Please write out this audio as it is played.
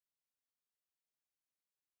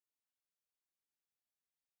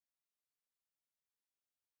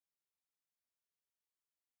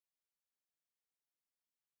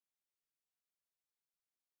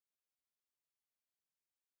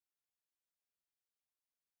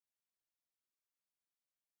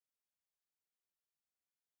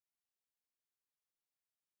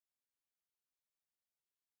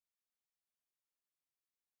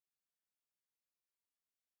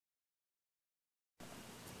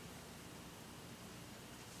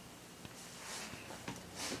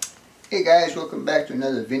Hey guys, welcome back to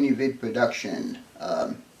another Vinny Vid production.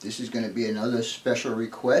 This is going to be another special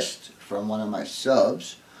request from one of my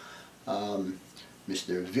subs,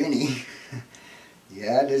 Mr. Vinny.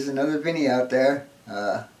 Yeah, there's another Vinny out there.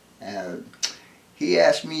 And he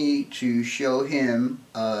asked me to show him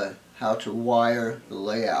how to wire the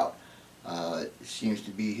layout. It seems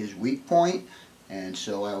to be his weak point, and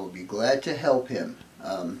so I will be glad to help him.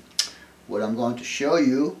 What I'm going to show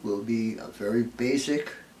you will be a very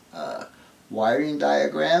basic wiring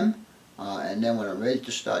diagram, and then when I'm ready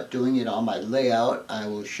to start doing it on my layout, I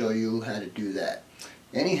will show you how to do that.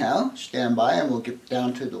 Anyhow, stand by and we'll get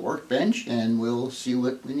down to the workbench and we'll see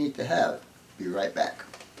what we need to have. Be right back.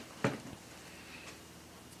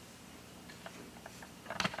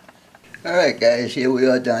 Alright guys, here we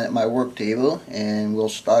are down at my work table, and we'll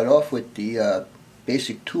start off with the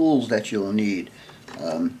basic tools that you'll need.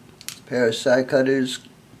 A pair of side cutters,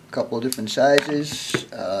 a couple of different sizes.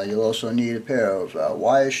 You'll also need a pair of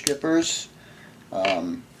wire strippers,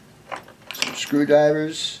 some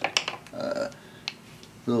screwdrivers,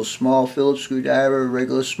 little small Phillips screwdriver,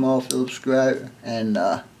 regular small Phillips screwdriver, and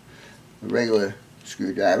a regular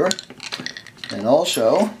screwdriver. And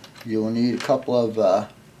also you'll need a couple of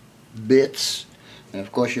bits, and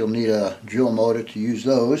of course you'll need a drill motor to use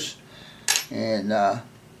those. And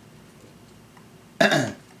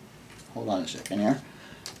hold on a second here.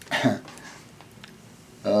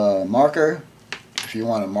 Marker if you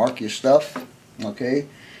want to mark your stuff, okay.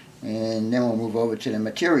 And then we'll move over to the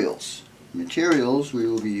materials. Materials we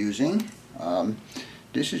will be using,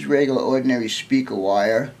 this is regular ordinary speaker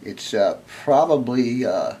wire. It's probably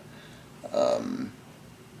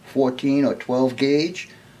 14 or 12 gauge,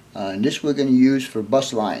 and this we're going to use for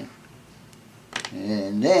bus line.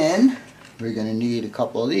 And then we're going to need a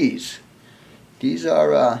couple of these. These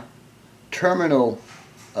are terminal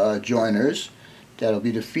joiners that'll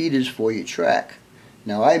be the feeders for your track.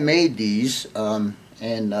 Now I made these,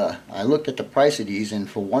 and I looked at the price of these, and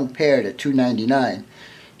for one pair they're $2.99.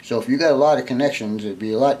 So if you got a lot of connections, it'd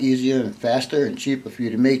be a lot easier and faster and cheaper for you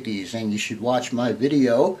to make these, and you should watch my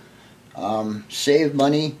video, Save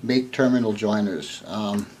Money, Make Terminal Joiners.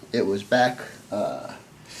 It was back,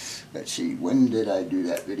 let's see, when did I do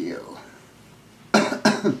that video?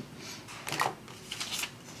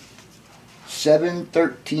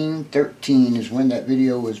 7/13/13 is when that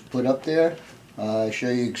video was put up there. I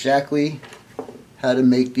show you exactly how to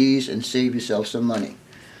make these and save yourself some money.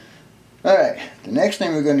 Alright, the next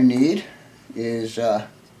thing we're going to need is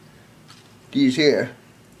these here,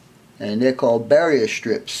 and they're called barrier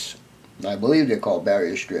strips. I believe they're called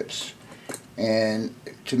barrier strips. And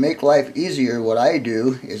to make life easier, what I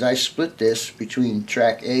do is I split this between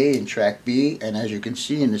track A and track B, and as you can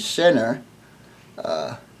see in the center,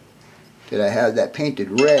 that I have that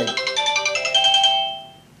painted red.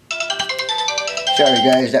 Sorry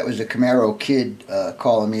guys, that was a Camaro kid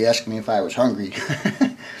calling me, asking me if I was hungry.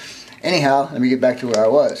 Anyhow, let me get back to where I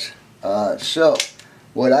was. So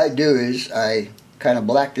what I do is I kind of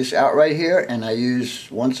black this out right here, and I use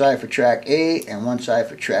one side for track A and one side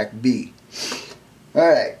for track B.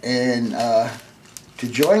 Alright, and to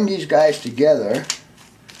join these guys together,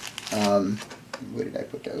 where did I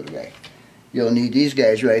put that little guy? You'll need these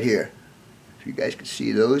guys right here. If you guys can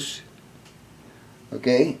see those.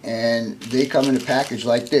 Okay, and they come in a package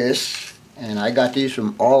like this, and I got these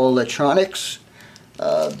from All Electronics.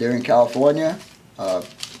 They're in California.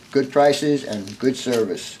 Good prices and good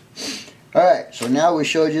service. Alright, so now we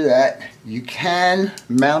showed you that you can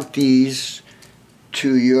mount these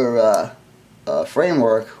to your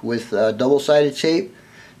framework with double-sided tape,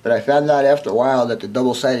 but I found out after a while that the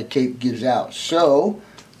double-sided tape gives out. So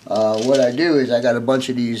what I do is I got a bunch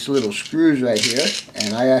of these little screws right here,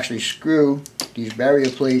 and I actually screw these barrier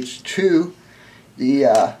plates to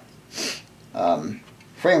the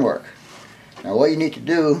framework. Now what you need to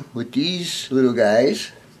do with these little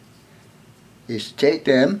guys is to take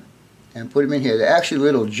them and put them in here. They're actually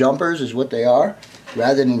little jumpers is what they are,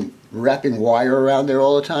 rather than wrapping wire around there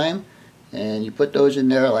all the time. And you put those in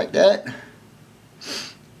there like that,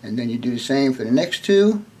 and then you do the same for the next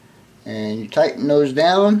two, and you tighten those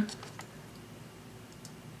down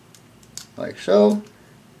like so,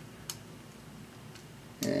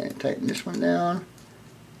 and tighten this one down,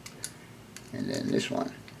 and then this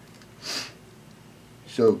one.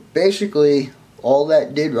 So basically all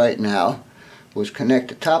that did right now was connect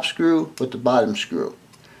the top screw with the bottom screw.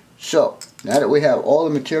 So now that we have all the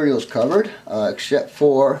materials covered, except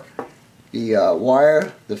for the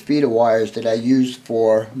wire, the feeder wires that I used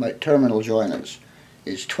for my terminal joiners,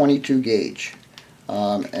 is 22 gauge.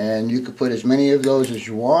 And you could put as many of those as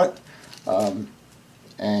you want.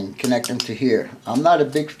 and connect them to here. I'm not a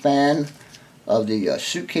big fan of the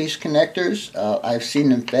suitcase connectors. I've seen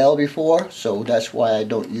them fail before, so that's why I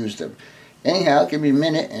don't use them. Anyhow, give me a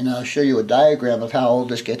minute and I'll show you a diagram of how all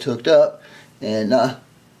this gets hooked up, and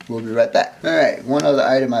we'll be right back. Alright, one other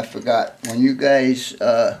item I forgot. When you guys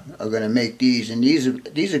are going to make these, and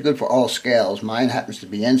these are good for all scales. Mine happens to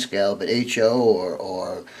be N scale, but HO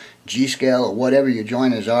or G scale or whatever your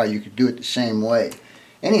joiners are, you could do it the same way.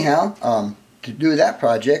 Anyhow, to do that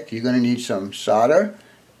project, you're going to need some solder,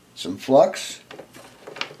 some flux,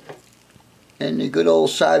 and the good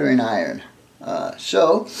old soldering iron.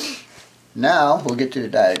 So now we'll get to the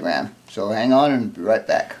diagram. So hang on and be right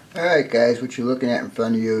back. Alright guys, what you're looking at in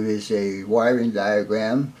front of you is a wiring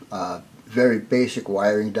diagram, very basic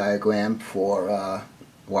wiring diagram for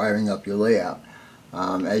wiring up your layout.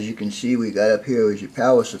 As you can see, we got up here is your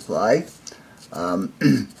power supply.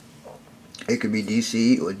 It could be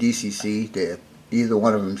DC or DCC. Either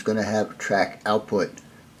one of them is going to have a track output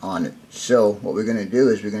on it. So what we're going to do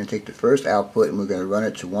is we're going to take the first output and we're going to run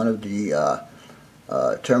it to one of the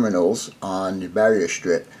terminals on the barrier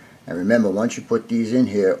strip. And remember, once you put these in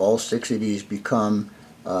here, all 6 of these become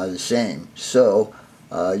the same. So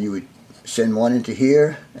you would send one into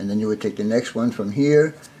here, and then you would take the next one from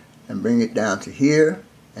here and bring it down to here,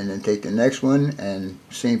 and then take the next one, and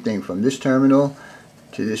same thing from this terminal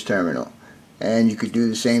to this terminal. And you could do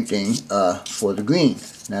the same thing for the green.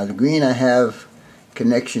 Now the green, I have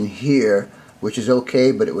connection here, which is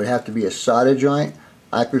okay, but it would have to be a solder joint.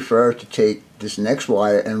 I prefer to take this next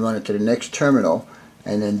wire and run it to the next terminal,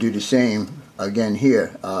 and then do the same again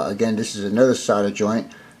here. Again, this is another solder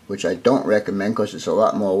joint, which I don't recommend because it's a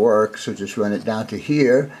lot more work. So just run it down to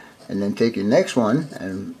here, and then take your next one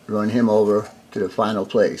and run him over to the final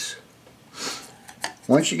place.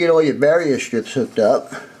 Once you get all your barrier strips hooked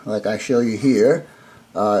up, like I show you here,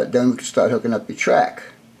 then we can start hooking up your track.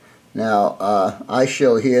 Now, I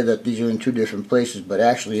show here that these are in 2 different places, but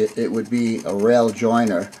actually it would be a rail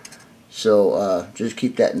joiner. So just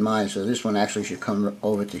keep that in mind. So this one actually should come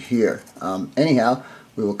over to here. Anyhow,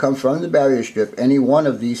 we will come from the barrier strip. Any one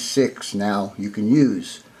of these 6 now you can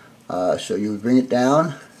use. So you would bring it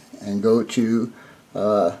down and go to,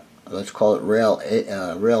 let's call it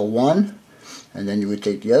rail 1. And then you would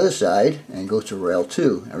take the other side and go to rail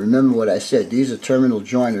 2. And remember what I said, these are terminal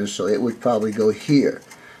joiners, so it would probably go here.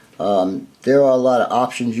 There are a lot of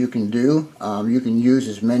options you can do. You can use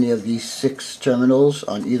as many of these 6 terminals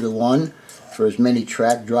on either one for as many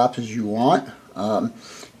track drops as you want.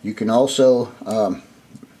 You can also, and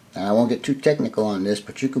I won't get too technical on this,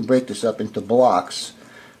 but you can break this up into blocks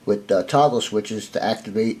with toggle switches to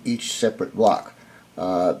activate each separate block.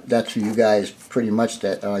 That's for you guys pretty much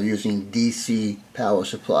that are using DC power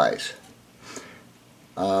supplies.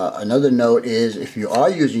 Another note is, if you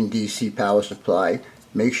are using DC power supply,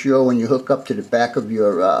 make sure when you hook up to the back of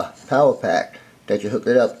your power pack that you hook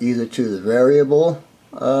it up either to the variable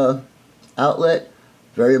outlet,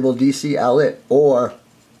 variable DC outlet, or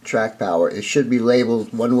track power. It should be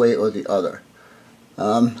labeled one way or the other.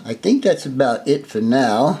 I think that's about it for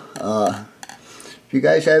now. If you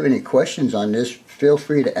guys have any questions on this, feel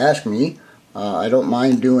free to ask me. I don't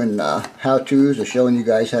mind doing how-tos or showing you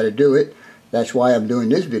guys how to do it. That's why I'm doing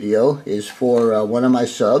this video, is for one of my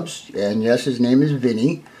subs, and yes, his name is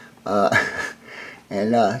Vinny.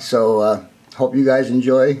 So hope you guys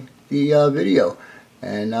enjoy the video,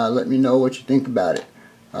 and let me know what you think about it.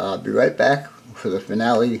 I'll be right back for the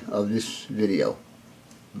finale of this video.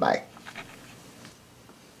 Bye.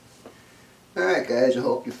 Alright guys, I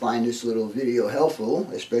hope you find this little video helpful,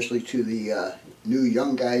 especially to the new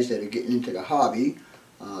young guys that are getting into the hobby.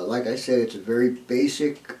 Like I said, it's a very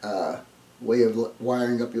basic way of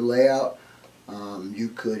wiring up your layout. You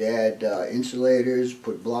could add insulators,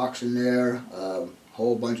 put blocks in there, a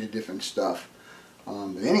whole bunch of different stuff.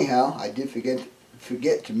 But anyhow, I did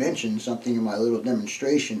forget to mention something in my little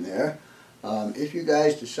demonstration there. If you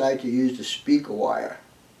guys decide to use the speaker wire,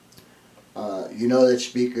 you know that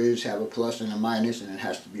speakers have a plus and a minus, and it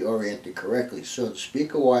has to be oriented correctly. So the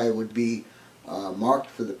speaker wire would be marked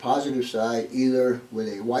for the positive side either with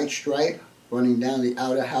a white stripe running down the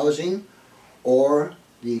outer housing, or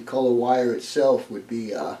the color wire itself would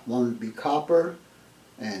be, one would be copper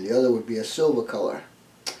and the other would be a silver color.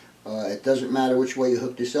 It doesn't matter which way you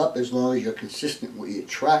hook this up, as long as you're consistent with your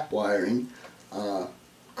track wiring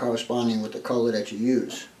corresponding with the color that you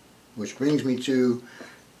use. Which brings me to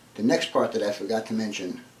the next part that I forgot to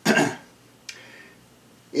mention.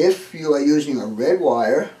 If you are using a red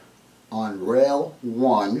wire on rail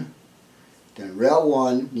 1, then rail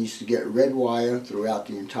 1 needs to get red wire throughout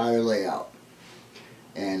the entire layout.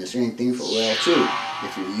 And the same thing for rail 2.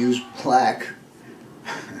 If you use black,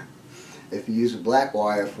 if you use a black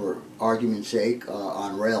wire for argument's sake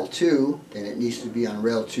on rail 2, then it needs to be on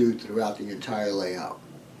rail 2 throughout the entire layout.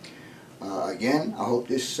 Again, I hope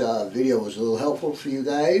this video was a little helpful for you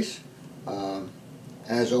guys.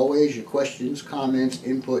 As always, your questions, comments,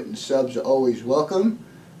 input, and subs are always welcome.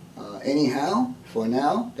 Anyhow, for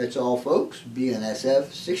now, that's all folks.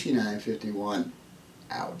 BNSF 6951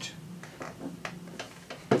 out.